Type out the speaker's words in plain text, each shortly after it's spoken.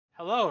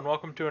Hello and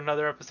welcome to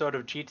another episode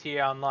of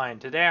GTA Online.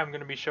 Today I'm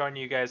going to be showing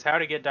you guys how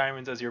to get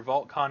diamonds as your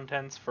vault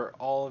contents for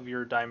all of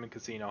your Diamond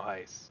Casino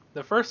heists.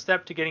 The first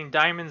step to getting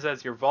diamonds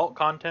as your vault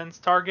contents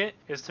target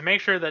is to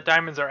make sure that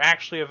diamonds are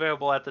actually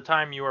available at the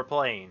time you are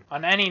playing.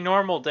 On any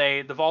normal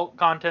day, the vault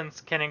contents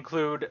can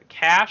include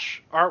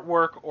cash,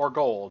 artwork, or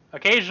gold.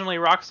 Occasionally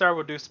Rockstar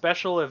will do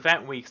special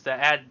event weeks that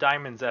add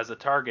diamonds as a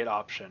target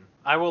option.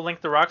 I will link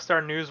the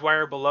Rockstar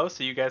Newswire below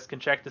so you guys can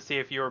check to see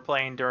if you were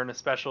playing during a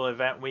special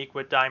event week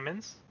with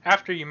diamonds.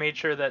 After you made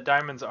sure that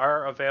diamonds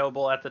are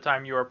available at the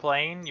time you are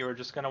playing, you are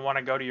just going to want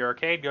to go to your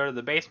arcade, go to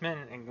the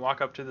basement, and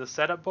walk up to the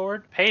setup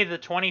board. Pay the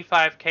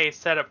 25k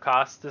setup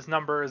cost, this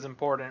number is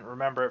important,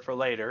 remember it for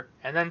later,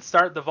 and then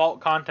start the vault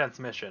contents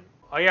mission.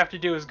 All you have to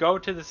do is go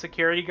to the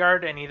security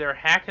guard and either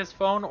hack his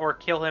phone or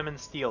kill him and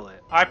steal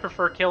it. I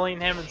prefer killing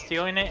him and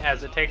stealing it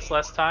as it takes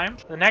less time.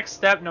 The next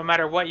step, no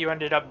matter what you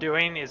ended up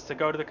doing, is to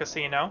go to the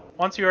casino.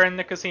 Once you are in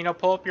the casino,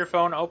 pull up your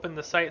phone, open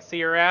the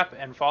Sightseer app,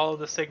 and follow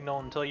the signal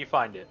until you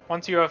find it.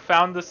 Once you have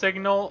found the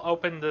signal,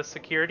 open the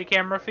security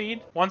camera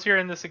feed. Once you're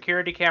in the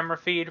security camera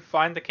feed,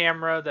 find the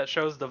camera that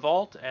shows the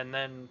vault and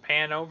then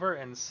pan over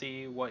and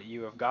see what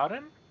you have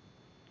gotten.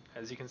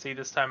 As you can see,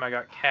 this time I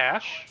got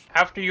cash.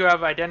 After you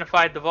have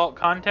identified the vault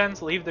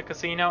contents, leave the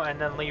casino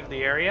and then leave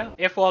the area.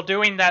 If while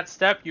doing that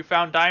step you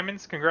found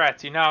diamonds,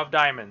 congrats, you now have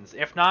diamonds.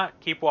 If not,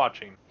 keep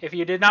watching. If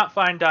you did not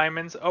find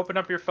diamonds, open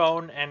up your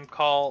phone and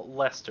call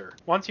Lester.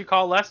 Once you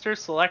call Lester,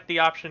 select the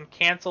option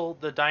Cancel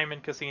the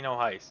Diamond Casino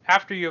Heist.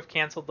 After you have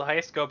canceled the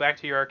heist, go back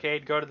to your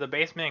arcade, go to the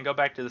basement, and go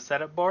back to the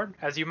setup board.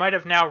 As you might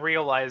have now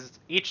realized,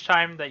 each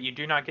time that you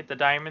do not get the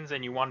diamonds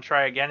and you want to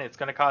try again, it's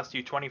going to cost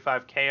you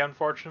 25k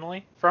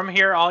unfortunately. From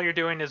here, all you're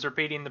doing is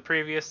repeating the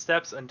previous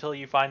steps until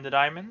you find the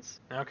diamonds.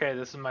 Okay,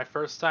 this is my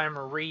first time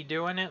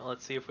redoing it.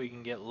 Let's see if we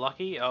can get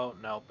lucky. Oh,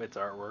 nope, it's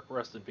artwork.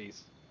 Rest in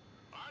peace.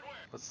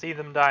 Let's see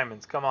them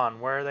diamonds. Come on,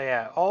 where are they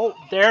at? Oh,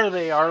 there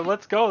they are.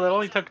 Let's go. That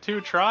only took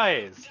 2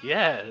 tries.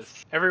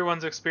 Yes.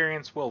 Everyone's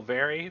experience will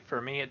vary.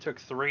 For me, it took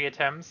 3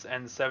 attempts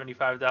and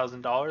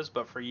 $75,000,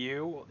 but for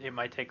you, it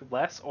might take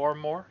less or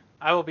more.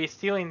 I will be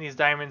stealing these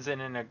diamonds in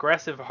an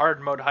aggressive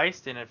hard mode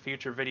heist in a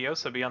future video,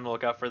 so be on the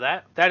lookout for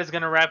that. That is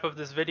going to wrap up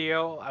this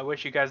video. I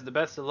wish you guys the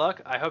best of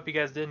luck. I hope you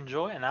guys did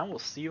enjoy, and I will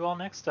see you all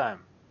next time.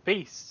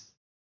 Peace.